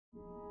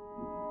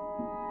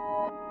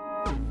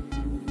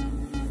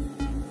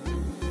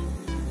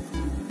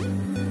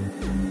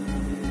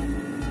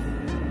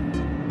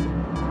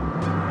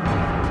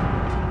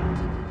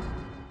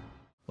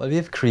Well, we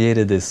have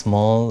created a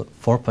small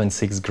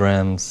 4.6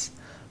 grams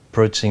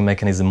perching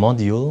mechanism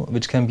module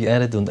which can be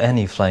added on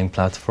any flying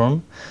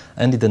platform,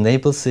 and it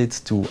enables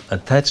it to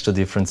attach to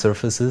different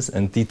surfaces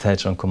and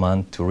detach on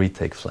command to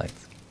retake flight.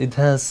 It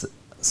has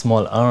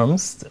small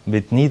arms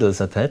with needles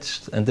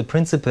attached, and the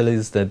principle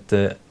is that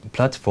the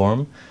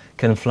platform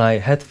can fly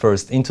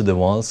head-first into the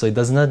wall, so it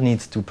does not need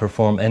to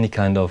perform any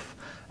kind of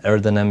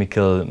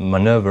aerodynamical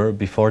maneuver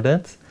before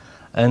that.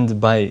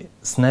 And by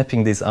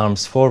snapping these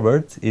arms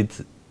forward,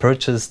 it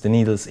perches the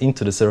needles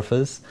into the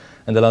surface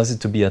and allows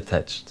it to be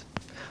attached.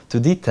 To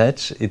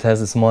detach, it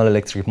has a small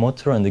electric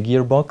motor and a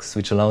gearbox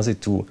which allows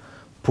it to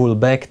pull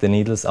back the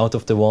needles out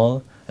of the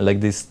wall and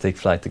like this take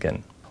flight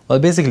again. Well,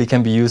 basically it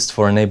can be used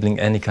for enabling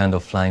any kind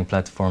of flying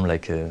platform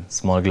like a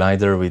small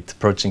glider with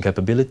perching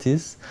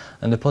capabilities,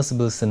 and a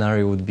possible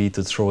scenario would be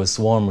to throw a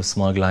swarm of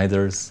small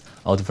gliders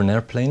out of an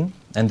airplane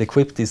and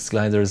equip these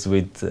gliders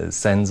with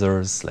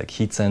sensors like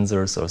heat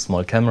sensors or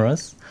small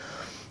cameras.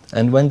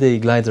 And when the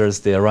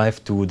gliders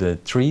arrive to the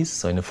trees,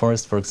 so in a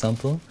forest for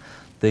example,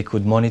 they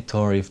could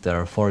monitor if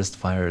there are forest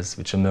fires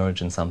which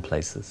emerge in some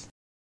places.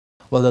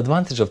 Well, the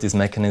advantage of this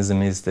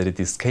mechanism is that it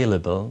is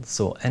scalable,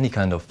 so any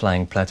kind of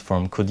flying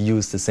platform could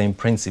use the same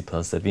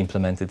principles that we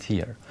implemented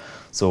here.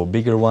 So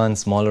bigger one,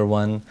 smaller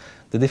one,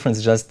 the difference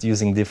is just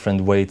using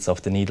different weights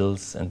of the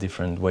needles and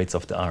different weights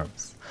of the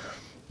arms.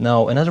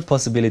 Now, another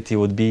possibility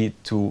would be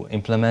to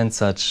implement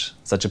such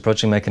a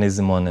perching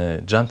mechanism on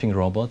a jumping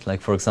robot, like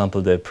for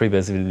example the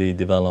previously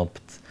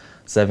developed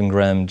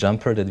 7-gram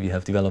jumper that we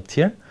have developed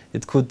here.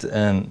 It could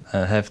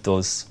have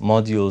those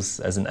modules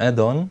as an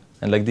add-on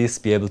and like this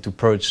be able to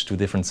perch to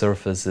different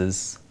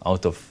surfaces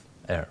out of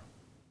air.